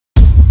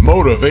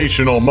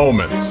Motivational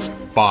Moments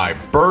by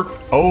Bert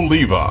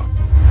Oliva.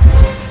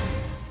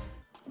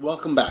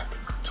 Welcome back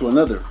to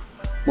another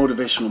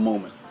motivational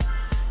moment.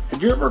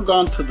 Have you ever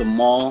gone to the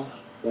mall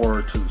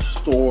or to the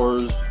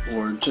stores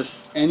or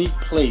just any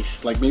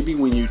place, like maybe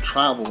when you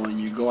travel and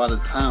you go out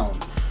of town,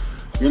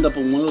 you end up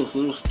in one of those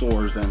little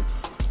stores and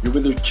you're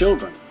with your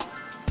children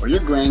or your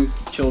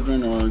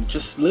grandchildren or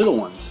just little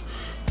ones,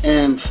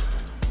 and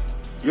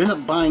you end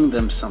up buying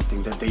them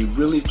something that they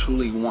really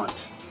truly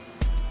want?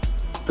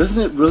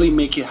 Doesn't it really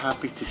make you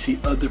happy to see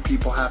other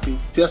people happy?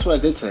 See, that's what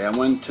I did today. I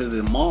went to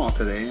the mall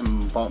today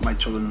and bought my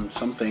children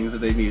some things that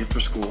they needed for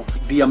school.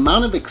 The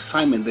amount of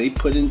excitement they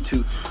put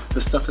into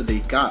the stuff that they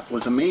got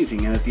was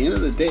amazing. And at the end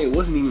of the day, it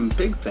wasn't even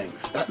big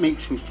things. That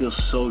makes me feel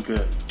so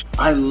good.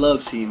 I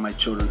love seeing my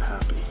children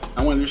happy.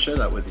 I wanted to share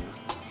that with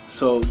you.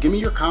 So give me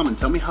your comment.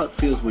 Tell me how it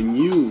feels when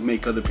you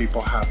make other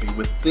people happy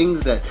with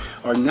things that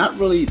are not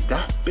really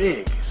that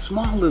big,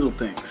 small little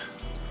things,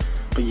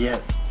 but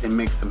yet it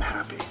makes them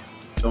happy.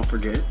 Don't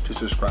forget to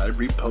subscribe,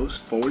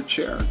 repost, forward,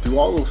 share. Do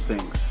all those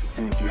things.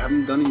 And if you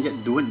haven't done it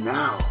yet, do it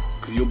now,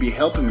 because you'll be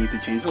helping me to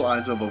change the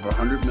lives of over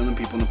 100 million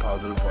people in a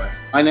positive way.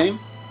 My name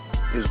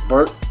is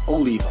Bert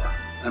Oliva.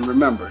 And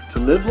remember to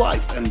live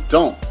life and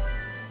don't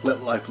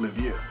let life live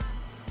you.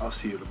 I'll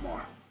see you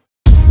tomorrow.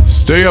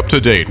 Stay up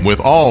to date with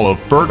all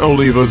of Bert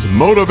Oliva's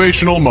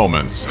motivational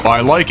moments by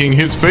liking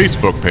his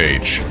Facebook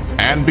page.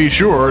 And be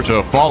sure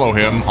to follow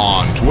him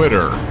on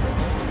Twitter.